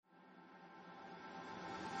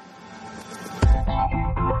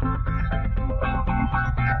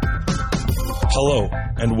Hello,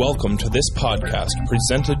 and welcome to this podcast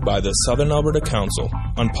presented by the Southern Alberta Council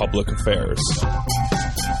on Public Affairs.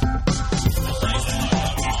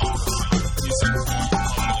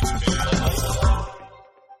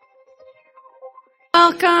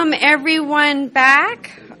 Welcome everyone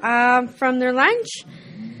back from their lunch.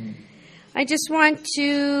 I just want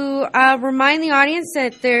to remind the audience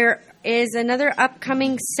that there is another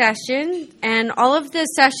upcoming session, and all of the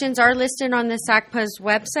sessions are listed on the SACPA's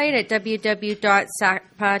website at www.sacpa.ca.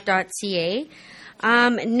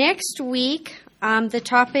 Next week, the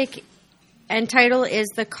topic and title is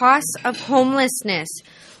The Cost of Homelessness.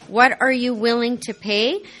 What are you willing to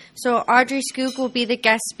pay? So Audrey Skoog will be the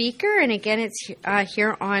guest speaker, and again, it's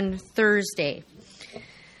here on Thursday.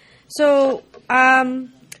 So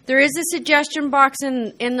there is a suggestion box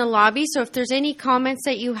in the lobby, so if there's any comments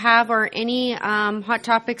that you have or any hot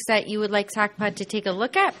topics that you would like SACPA to take a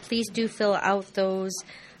look at, please do fill out those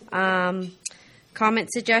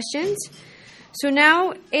comment suggestions. So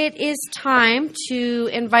now it is time to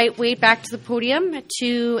invite Wade back to the podium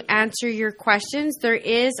to answer your questions. There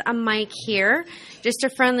is a mic here. Just a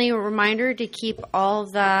friendly reminder to keep all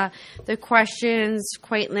the questions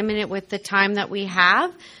quite limited with the time that we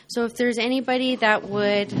have. So if there's anybody that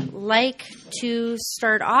would like to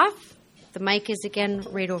start off, the mic is again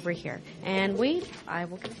right over here. And Wade, I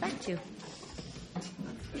will get back to you.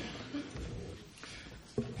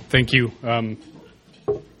 Thank you. I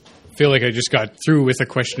feel like I just got through with a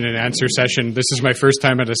question and answer session. This is my first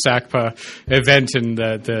time at a SACPA event, and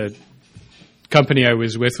the company I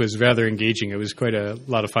was with was rather engaging. It was quite a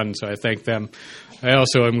lot of fun, so I thank them. I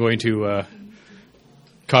also am going to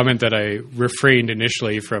comment that I refrained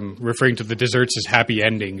initially from referring to the desserts as happy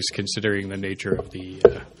endings, considering the nature of the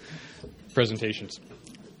presentations.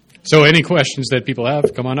 So any questions that people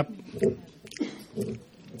have, come on up.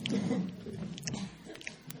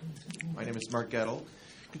 My name is Mark Gettle.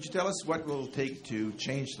 Could you tell us what will it take to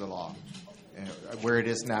change the law, where it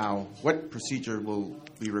is now? What procedure will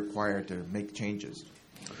be required to make changes?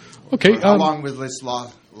 Okay. How long will this law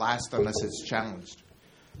last unless it's challenged?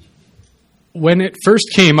 When it first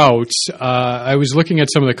came out, I was looking at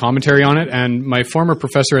some of the commentary on it, and my former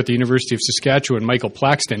professor at the University of Saskatchewan, Michael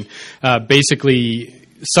Plaxton, basically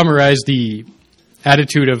summarized the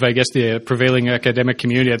attitude of, I guess, the prevailing academic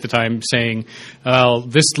community at the time, saying,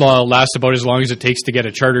 this law lasts about as long as it takes to get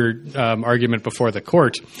a charter argument before the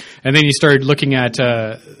court. And then he started looking at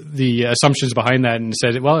the assumptions behind that and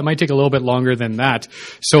said, well, it might take a little bit longer than that.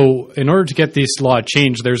 So in order to get this law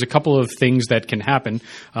changed, there's a couple of things that can happen.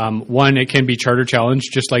 One, it can be charter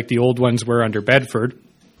challenged, just like the old ones were under Bedford.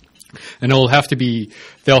 And they'll have to be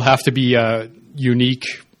unique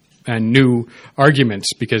and new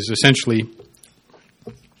arguments, because essentially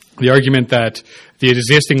the argument that the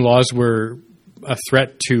existing laws were a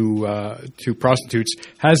threat to prostitutes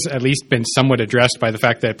has at least been somewhat addressed by the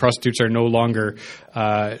fact that prostitutes are no longer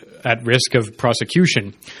at risk of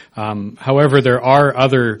prosecution. However, there are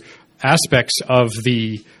other aspects of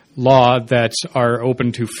the law that are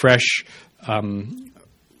open to fresh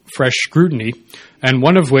scrutiny, and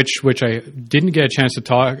one of which I didn't get a chance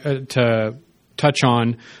to touch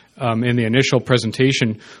on in the initial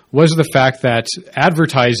presentation, was the fact that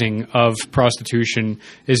advertising of prostitution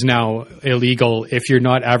is now illegal if you're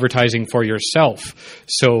not advertising for yourself.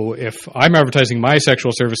 So if I'm advertising my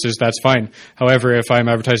sexual services, that's fine. However, if I'm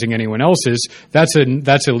advertising anyone else's, that's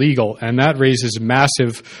illegal, and that raises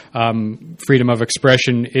massive freedom of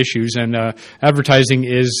expression issues. And advertising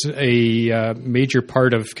is a major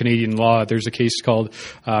part of Canadian law. There's a case called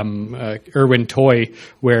Irwin Toy,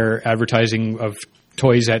 where advertising of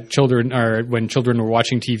toys at children, or when children were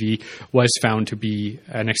watching TV, was found to be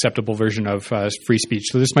an acceptable version of free speech.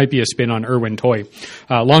 So this might be a spin on Irwin Toy.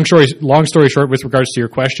 Long story short, with regards to your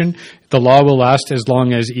question, the law will last as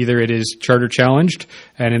long as either it is charter challenged,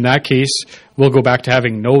 and in that case, we'll go back to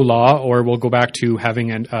having no law, or we'll go back to having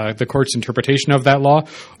the court's interpretation of that law,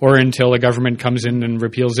 or until a government comes in and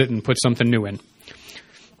repeals it and puts something new in.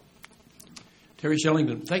 Terry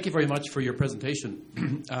Shellington, thank you very much for your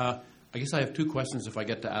presentation. I guess I have two questions if I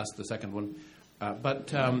get to ask the second one.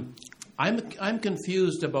 But I'm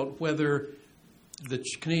confused about whether the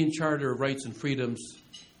Canadian Charter of Rights and Freedoms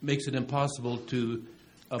makes it impossible to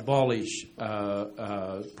abolish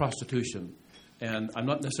prostitution. And I'm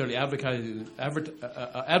not necessarily advocating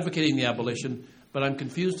the abolition, but I'm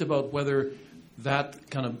confused about whether that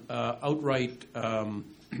kind of outright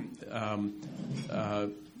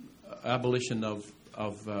abolition of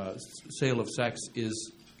sale of sex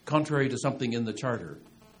is contrary to something in the Charter.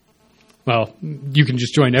 Well, you can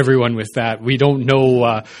just join everyone with that. We don't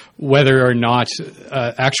know whether or not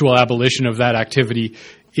actual abolition of that activity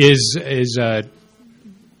is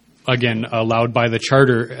again allowed by the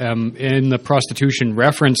Charter. In the prostitution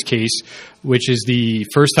reference case, which is the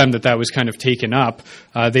first time that was kind of taken up,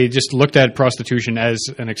 they just looked at prostitution as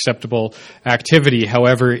an acceptable activity.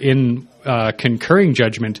 However, in concurring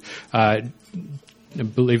judgment, I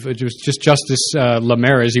believe it was just Justice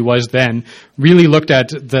Lemaire, as he was then, really looked at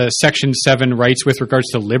the Section 7 rights with regards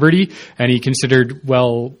to liberty, and he considered,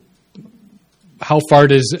 well, how far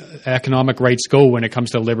does economic rights go when it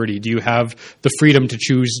comes to liberty? Do you have the freedom to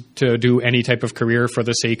choose to do any type of career for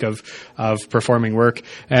the sake of performing work?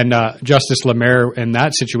 And Justice Lemaire, in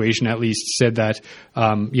that situation at least, said that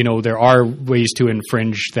there are ways to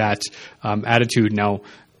infringe that attitude. Now,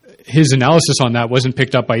 his analysis on that wasn't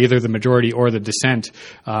picked up by either the majority or the dissent.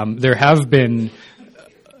 There have been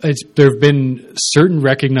certain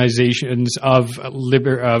recognitions of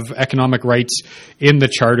economic rights in the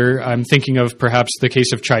Charter. I'm thinking of perhaps the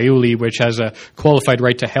case of Chiuli, which has a qualified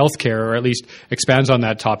right to health care, or at least expands on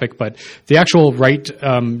that topic. But the actual right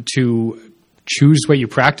to choose what you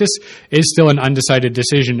practice is still an undecided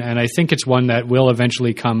decision, and I think it's one that will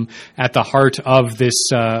eventually come at the heart of this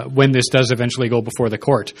when this does eventually go before the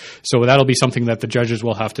court. So that'll be something that the judges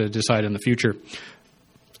will have to decide in the future.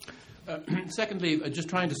 Secondly, just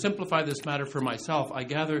trying to simplify this matter for myself, I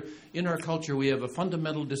gather in our culture we have a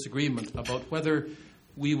fundamental disagreement about whether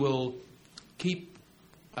we will keep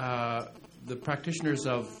the practitioners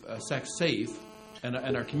of sex safe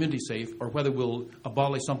and our community safe, or whether we'll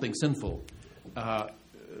abolish something sinful.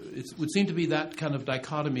 It would seem to be that kind of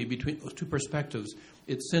dichotomy between those two perspectives.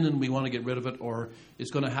 It's sin and we want to get rid of it, or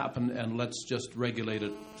it's going to happen and let's just regulate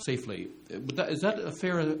it safely. Is that a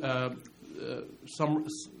fair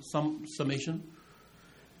summation?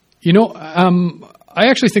 I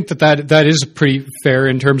actually think that is pretty fair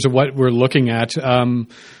in terms of what we're looking at.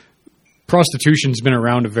 Prostitution's been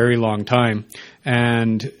around a very long time,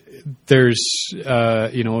 and there's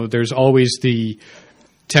always the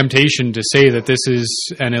temptation to say that this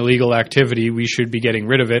is an illegal activity, we should be getting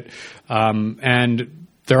rid of it. And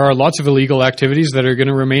there are lots of illegal activities that are going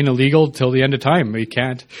to remain illegal till the end of time. You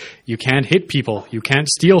can't hit people, you can't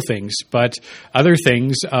steal things, but other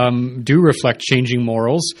things do reflect changing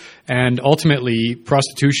morals, and ultimately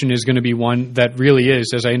prostitution is going to be one that really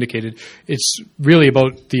is, as I indicated, it's really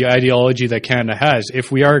about the ideology that Canada has.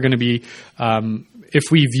 If we are going to be, if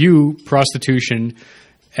we view prostitution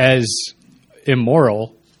as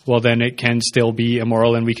immoral, well, then it can still be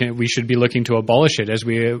immoral, and we should be looking to abolish it as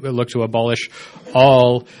we look to abolish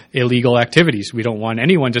all illegal activities. We don't want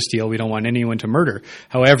anyone to steal. We don't want anyone to murder.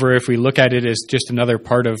 However, if we look at it as just another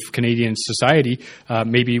part of Canadian society,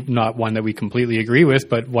 maybe not one that we completely agree with,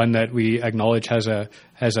 but one that we acknowledge has a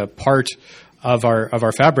part of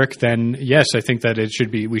our fabric, then yes, I think that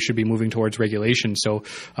we should be moving towards regulation. So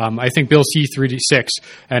I think Bill C-36,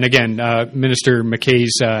 and again, Minister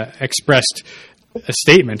McKay's expressed a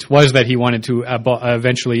statement was that he wanted to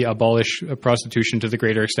eventually abolish prostitution to the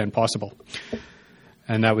greater extent possible.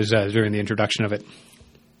 And that was during the introduction of it.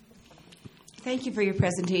 Thank you for your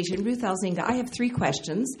presentation. Ruth Elzinga, I have 3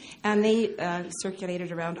 questions, and they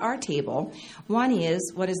circulated around our table. One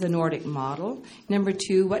is, what is the Nordic model? Number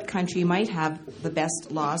 2, what country might have the best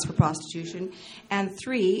laws for prostitution? And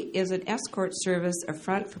 3, is an escort service a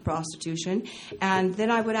front for prostitution? And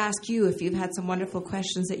then I would ask you if you've had some wonderful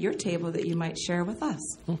questions at your table that you might share with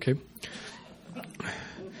us. Okay.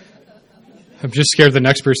 I'm just scared the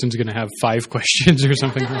next person's going to have 5 questions or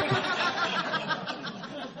something.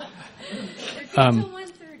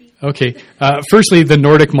 Okay. Firstly, the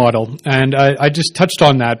Nordic model, and I just touched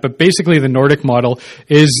on that, but basically the Nordic model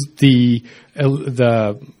is the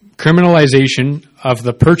criminalization of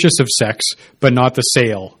the purchase of sex, but not the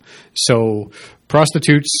sale. So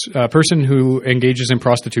prostitutes, a person who engages in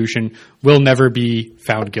prostitution will never be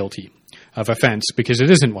found guilty of offense because it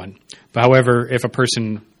isn't one. But however, if a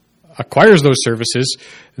person acquires those services,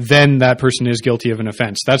 then that person is guilty of an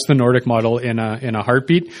offense. That's the Nordic model in a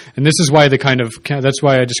heartbeat, and this is why that's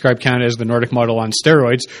why I describe Canada as the Nordic model on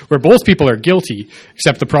steroids, where both people are guilty,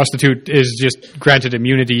 except the prostitute is just granted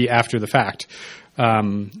immunity after the fact.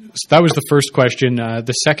 So that was the first question.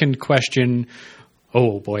 The second question,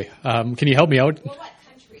 oh boy, can you help me out? Well, what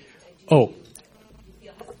country?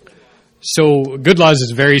 So good laws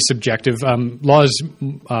is very subjective. Laws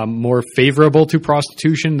more favorable to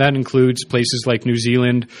prostitution, that includes places like New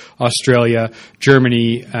Zealand, Australia,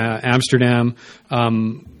 Germany, Amsterdam.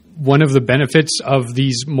 one of the benefits of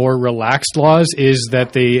these more relaxed laws is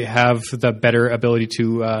that they have the better ability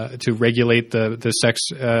to regulate the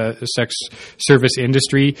sex service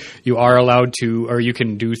industry. You are allowed to, or you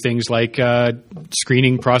can do things like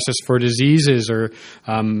screening process for diseases or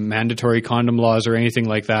mandatory condom laws or anything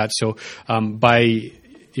like that. So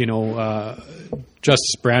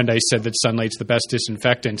Justice Brandeis said that sunlight's the best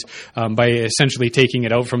disinfectant. By essentially taking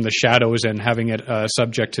it out from the shadows and having it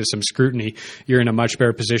subject to some scrutiny, you're in a much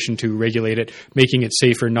better position to regulate it, making it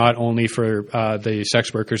safer not only for the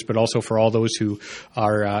sex workers but also for all those who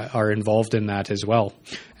are involved in that as well.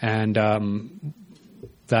 And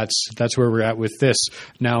that's where we're at with this.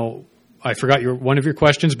 Now, I forgot one of your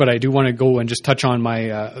questions, but I do want to go and just touch on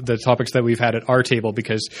the topics that we've had at our table,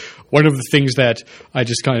 because one of the things that I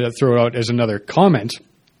just kind of throw out as another comment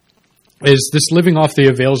is this living off the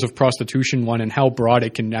avails of prostitution one and how broad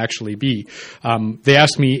it can actually be. They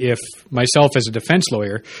asked me if myself as a defense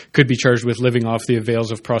lawyer could be charged with living off the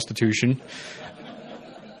avails of prostitution,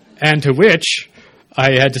 and to which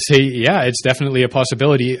I had to say, yeah, it's definitely a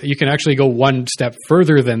possibility. You can actually go one step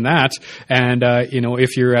further than that. And,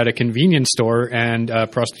 if you're at a convenience store and a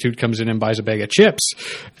prostitute comes in and buys a bag of chips,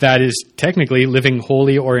 that is technically living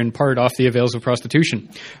wholly or in part off the avails of prostitution.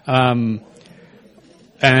 And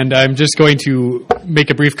I'm just going to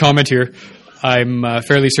make a brief comment here. I'm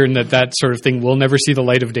fairly certain that sort of thing will never see the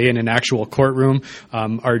light of day in an actual courtroom.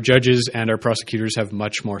 Our judges and our prosecutors have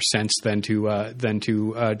much more sense than to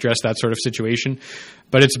address that sort of situation.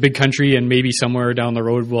 But it's a big country, and maybe somewhere down the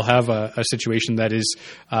road we'll have a situation that is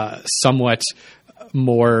somewhat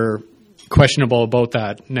more questionable about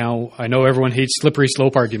that. Now, I know everyone hates slippery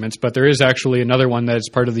slope arguments, but there is actually another one that is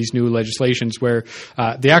part of these new legislations where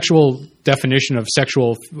the actual definition of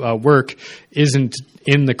sexual work isn't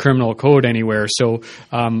in the criminal code anywhere. So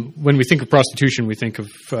when we think of prostitution, we think of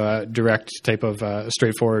direct type of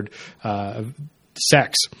straightforward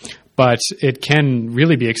sex. But it can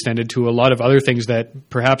really be extended to a lot of other things that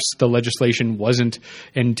perhaps the legislation wasn't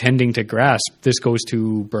intending to grasp. This goes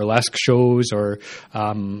to burlesque shows or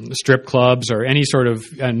strip clubs or any sort of,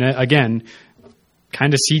 again,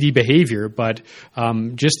 kind of seedy behavior. But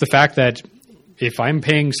just the fact that if I'm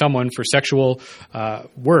paying someone for sexual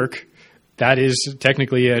work, that is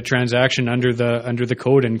technically a transaction under the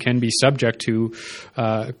code and can be subject to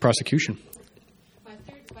prosecution.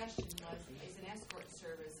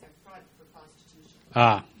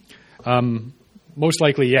 Most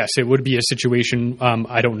likely, yes. It would be a situation.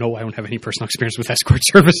 I don't know. I don't have any personal experience with escort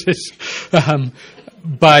services,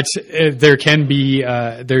 but there can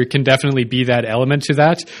definitely be that element to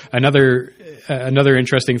that. Another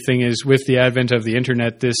interesting thing is with the advent of the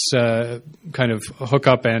internet, this kind of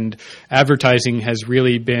hookup and advertising has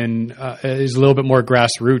really been is a little bit more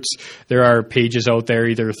grassroots. There are pages out there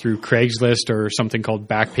either through Craigslist or something called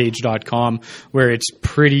Backpage.com where it's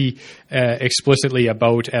pretty explicitly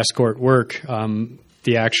about escort work.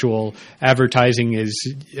 The actual advertising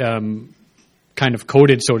is kind of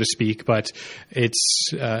coded, so to speak, but it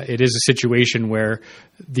is a situation where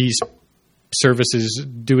these services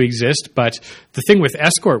do exist. But the thing with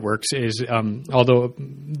escort works is, although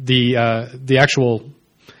the actual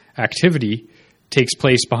activity takes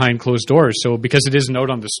place behind closed doors, so because it isn't out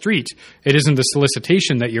on the street, it isn't the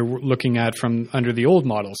solicitation that you're looking at from under the old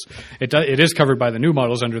models. It is covered by the new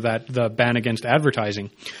models under the ban against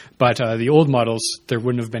advertising, but the old models, there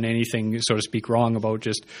wouldn't have been anything, so to speak, wrong about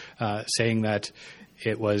just saying that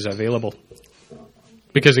it was available.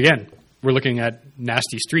 Because again, we're looking at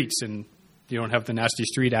nasty streets, and you don't have the nasty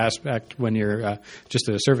street aspect when you're just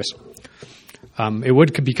at a service.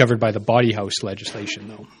 It could be covered by the body house legislation,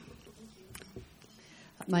 though.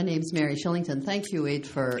 My name's Mary Shillington. Thank you, Wade,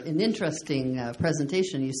 for an interesting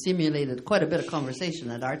presentation. You stimulated quite a bit of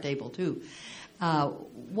conversation at our table, too.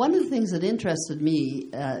 One of the things that interested me,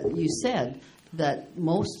 you said that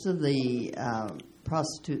most of the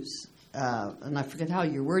prostitutes, and I forget how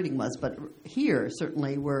your wording was, but here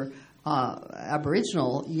certainly were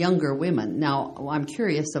Aboriginal younger women. Now, I'm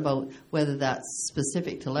curious about whether that's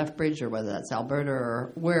specific to Lethbridge or whether that's Alberta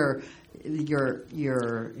or where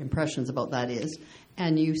your impressions about that is.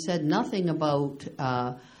 And you said nothing about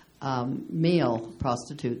male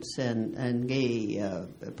prostitutes and gay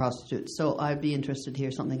prostitutes. So I'd be interested to hear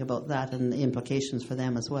something about that and the implications for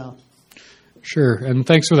them as well. Sure, and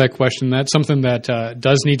thanks for that question. That's something that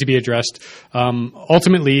does need to be addressed.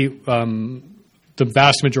 Ultimately, the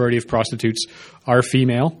vast majority of prostitutes are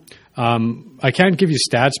female. I can't give you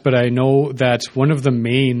stats, but I know that one of the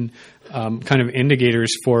main kind of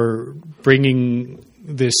indicators for bringing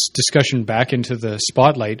this discussion back into the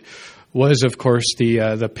spotlight was, of course,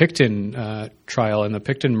 the Picton trial and the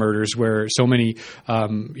Picton murders, where so many,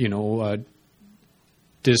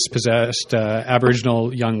 dispossessed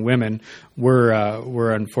Aboriginal young women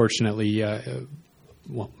were unfortunately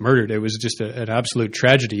murdered. It was just an absolute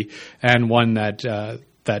tragedy, and one that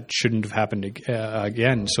shouldn't have happened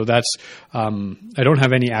again. So that's I don't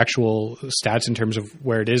have any actual stats in terms of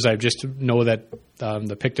where it is. I just know that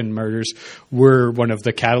the Picton murders were one of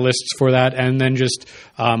the catalysts for that, and then just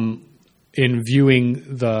in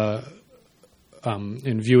viewing the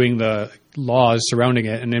laws surrounding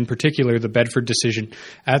it, and in particular the Bedford decision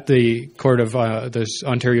at the court of the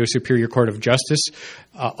Ontario Superior Court of Justice,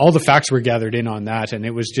 all the facts were gathered in on that, and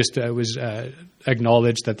it was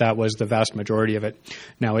acknowledged that was the vast majority of it.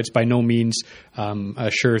 Now, it's by no means a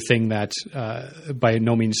sure thing that by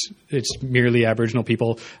no means it's merely Aboriginal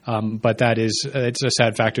people, but it's a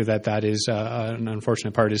sad factor that is an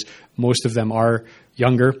unfortunate part is most of them are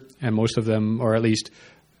younger, and most of them, or at least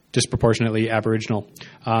disproportionately, Aboriginal.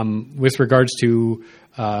 With regards to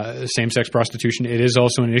same-sex prostitution, it is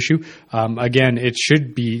also an issue. Again, it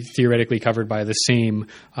should be theoretically covered by the same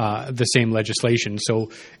legislation.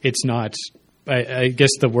 So it's not. I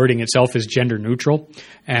guess the wording itself is gender neutral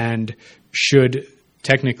and should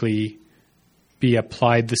technically be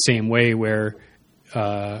applied the same way, where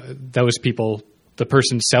those people, the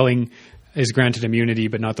person selling, is granted immunity,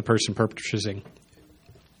 but not the person purchasing.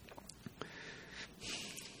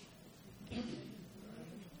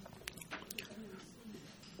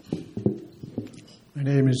 My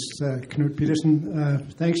name is Knut Peterson.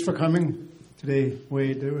 Thanks for coming today,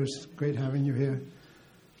 Wade. It was great having you here.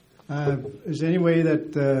 Is there any way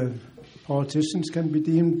that politicians can be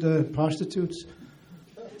deemed prostitutes?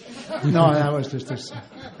 No, that was just this.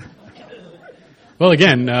 Well,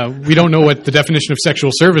 again, we don't know what the definition of sexual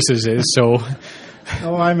services is, so...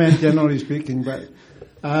 No, I meant generally speaking, but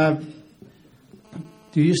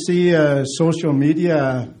do you see social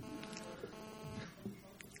media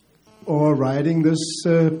overriding this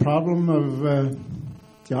problem of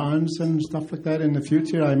Johns and stuff like that in the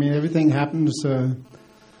future? I mean, everything happens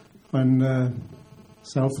on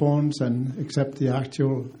cell phones, and except the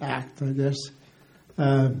actual act, I guess.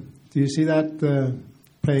 Do you see that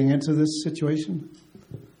playing into this situation?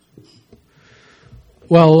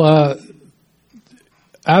 Well,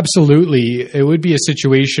 absolutely. It would be a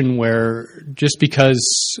situation where just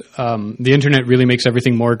because the internet really makes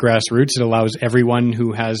everything more grassroots, it allows everyone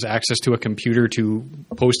who has access to a computer to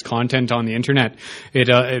post content on the internet. It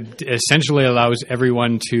essentially allows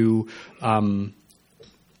everyone to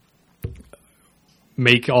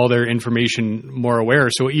make all their information more aware.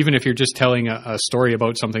 So even if you're just telling a story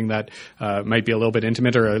about something that might be a little bit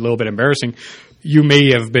intimate or a little bit embarrassing, you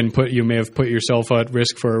may have put yourself at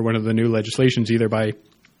risk for one of the new legislations, either by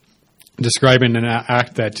describing an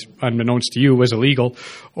act that, unbeknownst to you, was illegal,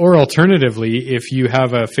 or alternatively, if you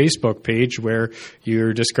have a Facebook page where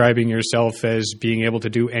you're describing yourself as being able to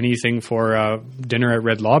do anything for dinner at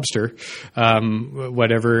Red Lobster,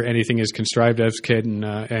 whatever anything is contrived as kid, and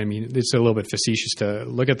I mean, it's a little bit facetious to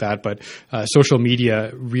look at that, but social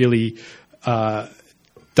media really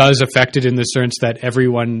does affect it in the sense that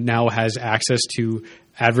everyone now has access to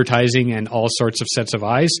advertising and all sorts of sets of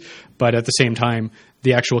eyes, but at the same time,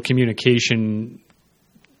 the actual communication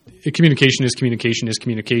is communication.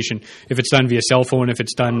 If it's done via cell phone, if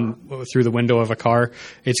it's done through the window of a car,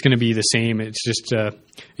 it's going to be the same. It's just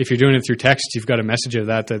if you're doing it through text, you've got a message of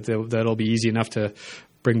that'll be easy enough to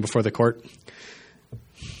bring before the court.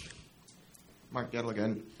 Mark Gettle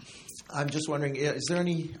again. I'm just wondering,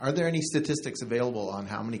 are there any statistics available on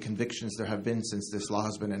how many convictions there have been since this law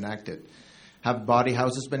has been enacted? Have bawdy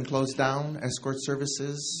houses been closed down, escort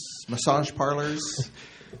services, massage parlors?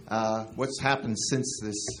 What's happened since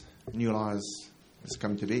this new law has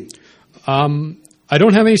come to be? I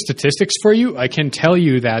don't have any statistics for you. I can tell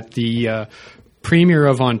you that the Premier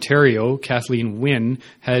of Ontario, Kathleen Wynne,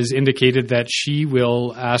 has indicated that she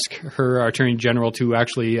will ask her Attorney General to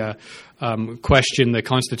actually question the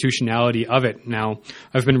constitutionality of it. Now,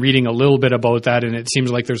 I've been reading a little bit about that, and it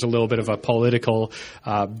seems like there's a little bit of a political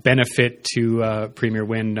benefit to Premier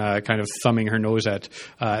Wynne kind of thumbing her nose at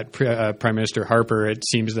Prime Minister Harper. It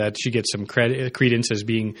seems that she gets some credence as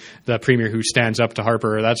being the Premier who stands up to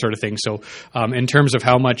Harper, or that sort of thing. So, in terms of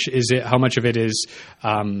how much of it is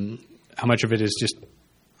just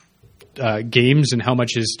games and how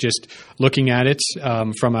much is just looking at it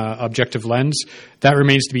from an objective lens, that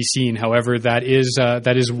remains to be seen. However, that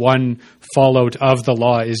is one fallout of the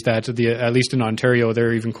law, is that at least in Ontario,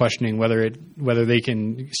 they're even questioning whether they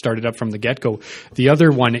can start it up from the get-go. The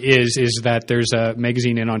other one is that there's a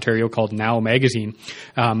magazine in Ontario called Now Magazine,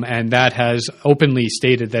 and that has openly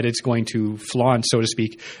stated that it's going to flaunt, so to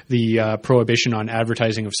speak, the prohibition on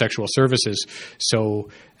advertising of sexual services. So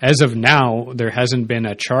as of now, there hasn't been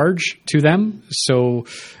a charge to them, so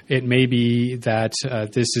it may be that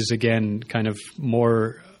this is, again, kind of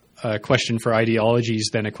more a question for ideologies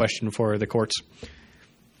than a question for the courts.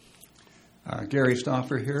 Gary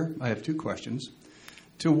Stauffer here. I have two questions.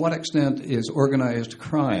 To what extent is organized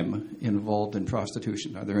crime involved in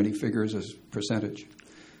prostitution? Are there any figures as percentage?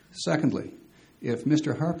 Secondly, if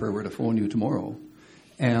Mr. Harper were to phone you tomorrow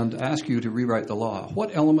and ask you to rewrite the law,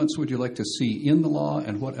 what elements would you like to see in the law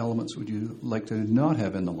and what elements would you like to not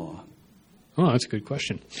have in the law? Oh, that's a good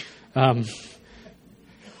question.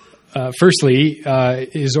 Firstly,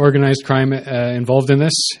 is organized crime involved in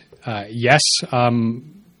this? Yes.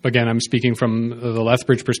 Again, I'm speaking from the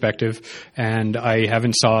Lethbridge perspective, and I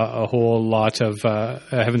haven't saw a lot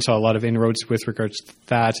of inroads with regards to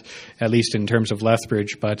that, at least in terms of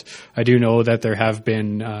Lethbridge. But I do know that there have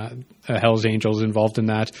been Hells Angels involved in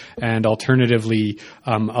that, and alternatively,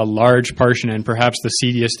 a large portion, and perhaps the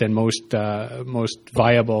seediest and most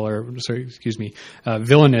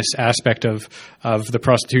villainous aspect of the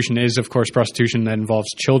prostitution is, of course, prostitution that involves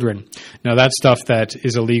children. Now, that stuff that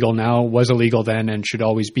is illegal now was illegal then and should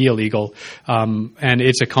always be illegal, and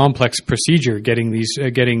it's a complex procedure getting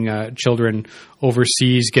children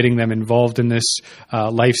overseas, getting them involved in this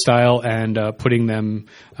lifestyle, and keeping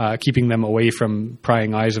them away from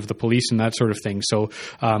prying eyes of the police and that sort of thing. So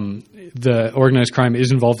the organized crime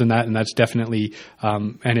is involved in that, and that's definitely,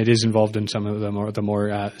 and it is involved in some of the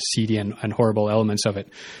more seedy and horrible elements of it.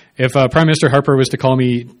 If Prime Minister Harper was to call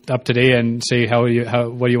me up today and say, what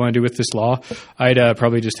do you want to do with this law, I'd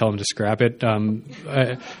probably just tell him to scrap it.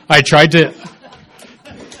 I tried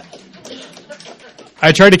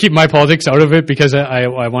to keep my politics out of it because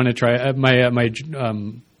I want to try. My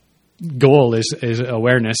goal is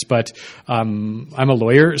awareness, but I'm a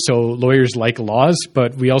lawyer, so lawyers like laws,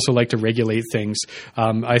 but we also like to regulate things.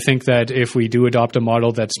 I think that if we do adopt a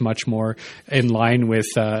model that's much more in line with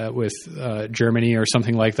Germany or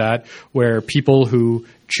something like that, where people who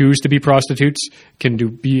choose to be prostitutes can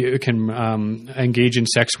engage in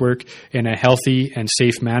sex work in a healthy and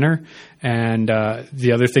safe manner. And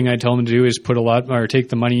the other thing I tell them to do is take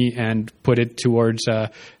the money and put it towards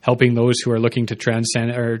helping those who are looking to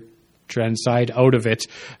transcend out of it,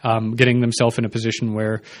 getting themselves in a position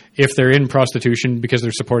where if they're in prostitution because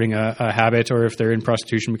they're supporting a habit, or if they're in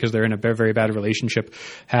prostitution because they're in a very, very bad relationship,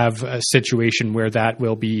 have a situation where that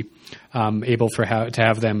will be able to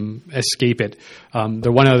have them escape it.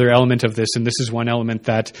 The one other element of this, and this is one element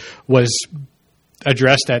that was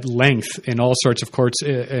addressed at length in all sorts of courts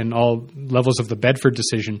in all levels of the Bedford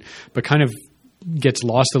decision, but kind of gets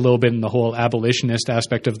lost a little bit in the whole abolitionist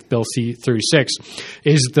aspect of Bill C-36,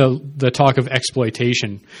 is the talk of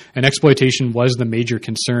exploitation. And exploitation was the major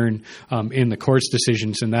concern in the court's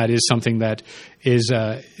decisions, and that is something that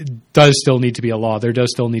does still need to be a law. There does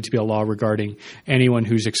still need to be a law regarding anyone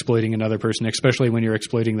who's exploiting another person, especially when you're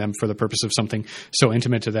exploiting them for the purpose of something so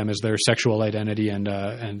intimate to them as their sexual identity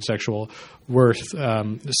and sexual worth.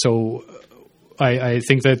 So I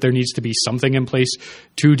think that there needs to be something in place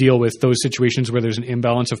to deal with those situations where there's an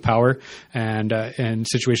imbalance of power and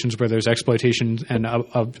situations where there's exploitation, and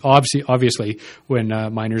obviously when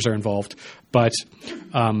minors are involved. But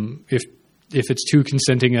if it's two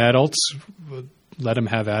consenting adults, let them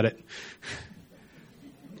have at it.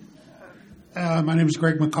 My name is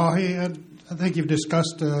Greg McCaughey. I think you've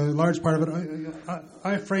discussed a large part of it.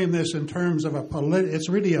 I frame this in terms of it's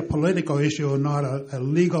really a political issue and not a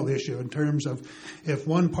legal issue, in terms of if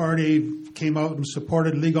one party came out and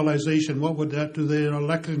supported legalization, what would that do to the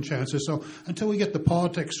election chances? So until we get the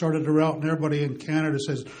politics sorted out and everybody in Canada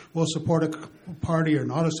says we'll support a party or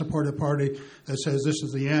not support a party that says this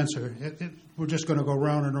is the answer, we're just going to go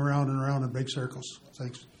round and around and around in big circles.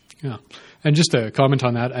 Thanks. Yeah. And just to comment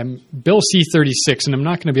on that, I'm Bill C-36, and I'm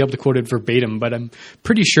not going to be able to quote it verbatim, but I'm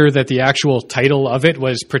pretty sure that the actual title of it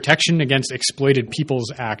was Protection Against Exploited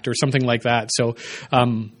Peoples Act or something like that. So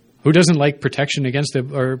Who doesn't like protection against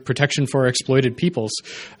or protection for exploited peoples?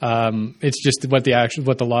 It's just what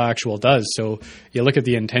the law actual does. So you look at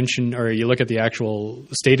the intention, or you look at the actual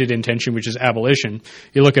stated intention, which is abolition.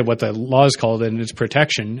 You look at what the law is called, and it's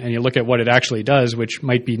protection. And you look at what it actually does, which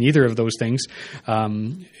might be neither of those things.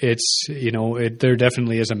 There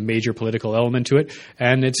definitely is a major political element to it,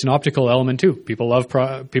 and it's an optical element too. People love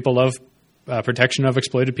protection of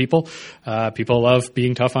exploited people. People love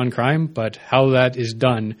being tough on crime, but how that is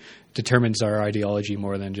done determines our ideology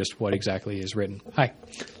more than just what exactly is written. Hi.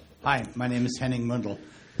 Hi, my name is Henning Mundel.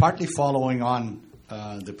 Partly following on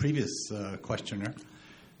the previous questioner,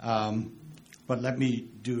 but let me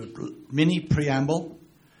do a mini preamble.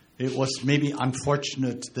 It was maybe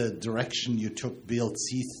unfortunate the direction you took Bill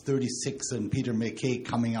C-36 and Peter MacKay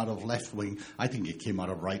coming out of left wing. I think it came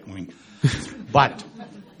out of right wing. But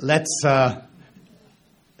let's,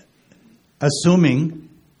 assuming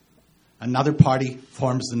another party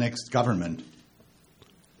forms the next government,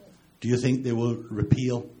 do you think they will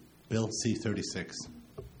repeal Bill C-36?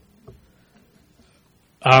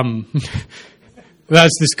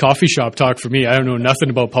 That's this coffee shop talk for me. I don't know nothing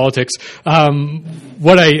about politics.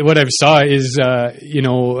 What I've saw is,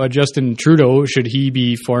 Justin Trudeau, should he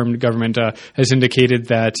be formed government, has indicated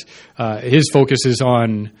that his focus is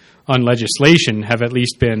on legislation, have at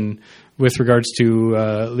least been with regards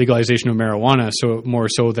to legalization of marijuana, so more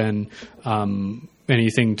so than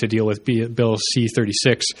anything to deal with Bill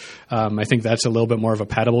C-36. I think that's a little bit more of a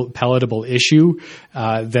palatable issue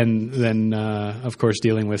than of course,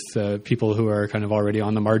 dealing with people who are kind of already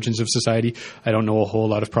on the margins of society. I don't know a whole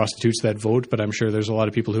lot of prostitutes that vote, but I'm sure there's a lot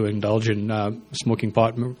of people who indulge in smoking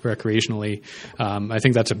pot recreationally. I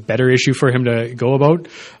think that's a better issue for him to go about.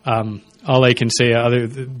 All I can say,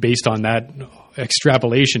 based on that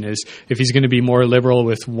extrapolation, is if he's going to be more liberal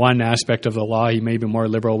with one aspect of the law, he may be more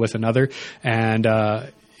liberal with another. And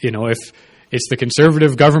if it's the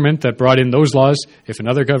conservative government that brought in those laws, if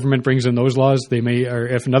another government brings in those laws, they may, or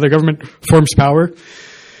if another government forms power,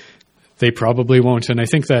 they probably won't. And I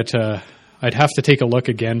think that I'd have to take a look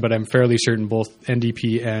again, but I'm fairly certain both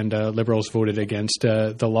NDP and Liberals voted against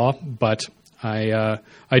the law. But I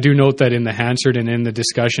do note that in the Hansard and in the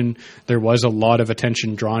discussion, there was a lot of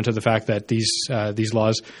attention drawn to the fact that these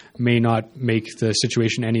laws may not make the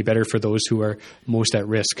situation any better for those who are most at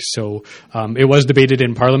risk. So it was debated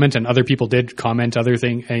in Parliament, and other people did comment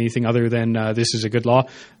anything other than this is a good law.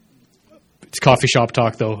 It's coffee shop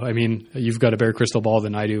talk, though. I mean, you've got a better crystal ball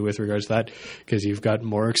than I do with regards to that, because you've got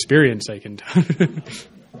more experience, I can tell.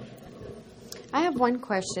 I have one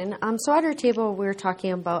question. So at our table, we were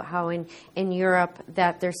talking about how in Europe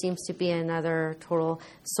that there seems to be another total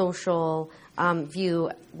social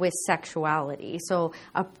view with sexuality. So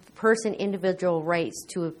a person, individual rights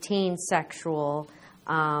to obtain sexual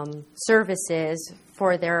services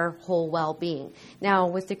for their whole well-being. Now,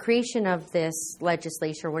 with the creation of this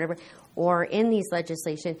legislation or whatever, or in these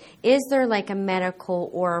legislation, is there like a medical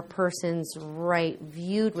or a person's right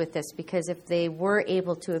viewed with this? Because if they were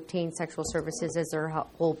able to obtain sexual services as their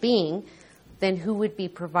whole being, then who would be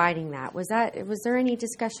providing that? Was there any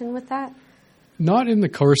discussion with that? Not in the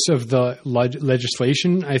course of the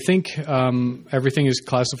legislation. I think everything is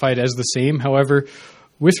classified as the same. However,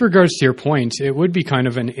 with regards to your point, it would be kind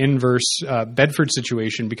of an inverse Bedford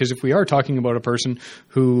situation, because if we are talking about a person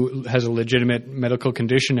who has a legitimate medical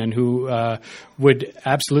condition and who would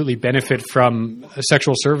absolutely benefit from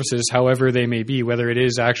sexual services, however they may be, whether it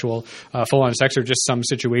is actual full-on sex or just some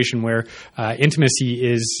situation where intimacy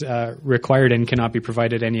is required and cannot be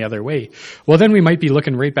provided any other way, well, then we might be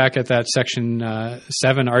looking right back at that Section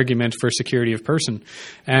 7 argument for security of person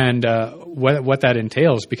and what that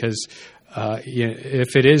entails, because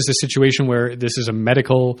if it is a situation where this is a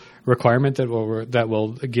medical requirement that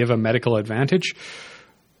will give a medical advantage,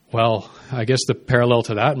 well, I guess the parallel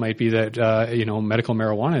to that might be that medical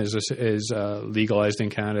marijuana is legalized in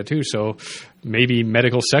Canada too. So maybe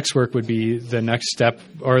medical sex work would be the next step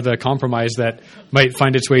or the compromise that might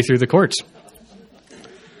find its way through the courts.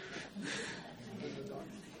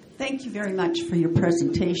 Thank you very much for your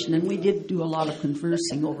presentation, and we did do a lot of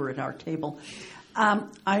conversing over at our table.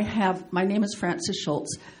 My name is Frances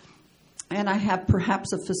Schultz, and I have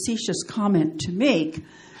perhaps a facetious comment to make,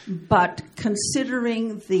 but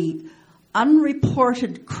considering the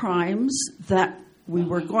unreported crimes that we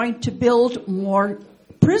were going to build more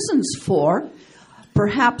prisons for,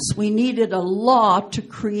 perhaps we needed a law to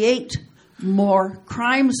create more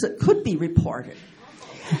crimes that could be reported.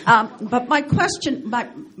 But my question,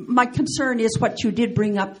 my concern is what you did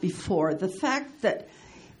bring up before, the fact that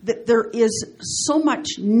there is so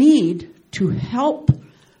much need to help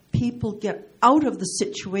people get out of the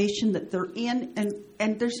situation that they're in,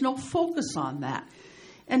 and there's no focus on that.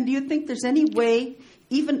 And do you think there's any way,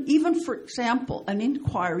 even for example, an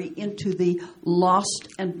inquiry into the lost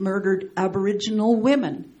and murdered Aboriginal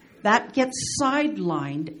women, that gets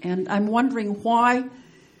sidelined? And I'm wondering why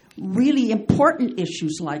really important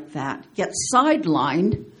issues like that get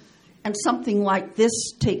sidelined and something like this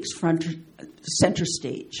takes center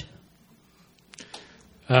stage.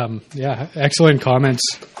 Excellent comments.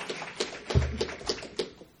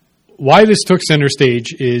 Why this took center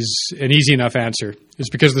stage is an easy enough answer. It's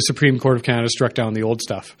because the Supreme Court of Canada struck down the old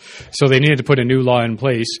stuff. So they needed to put a new law in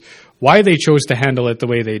place. Why they chose to handle it the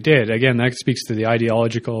way they did, again, that speaks to the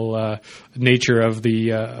ideological nature of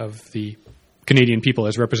the Canadian people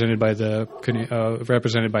as represented by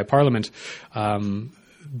Parliament.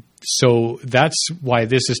 So that's why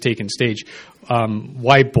this has taken stage.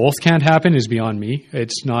 Why both can't happen is beyond me.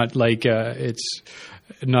 It's not like a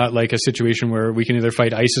situation where we can either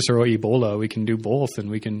fight ISIS or Ebola. We can do both, and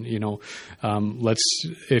we can,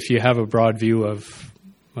 if you have a broad view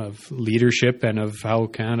of leadership and of how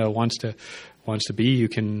Canada wants to be, you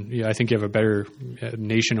can. I think you have a better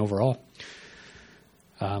nation overall.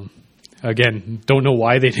 Again, don't know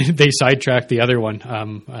why they sidetracked the other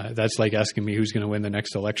one. That's like asking me who's going to win the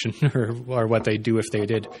next election or what they'd do if they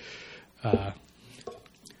did.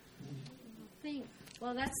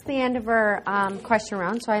 Well, that's the end of our question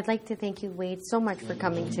round. So I'd like to thank you, Wade, so much for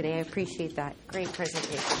coming today. I appreciate that. Great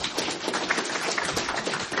presentation.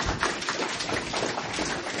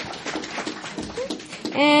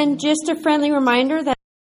 And just a friendly reminder that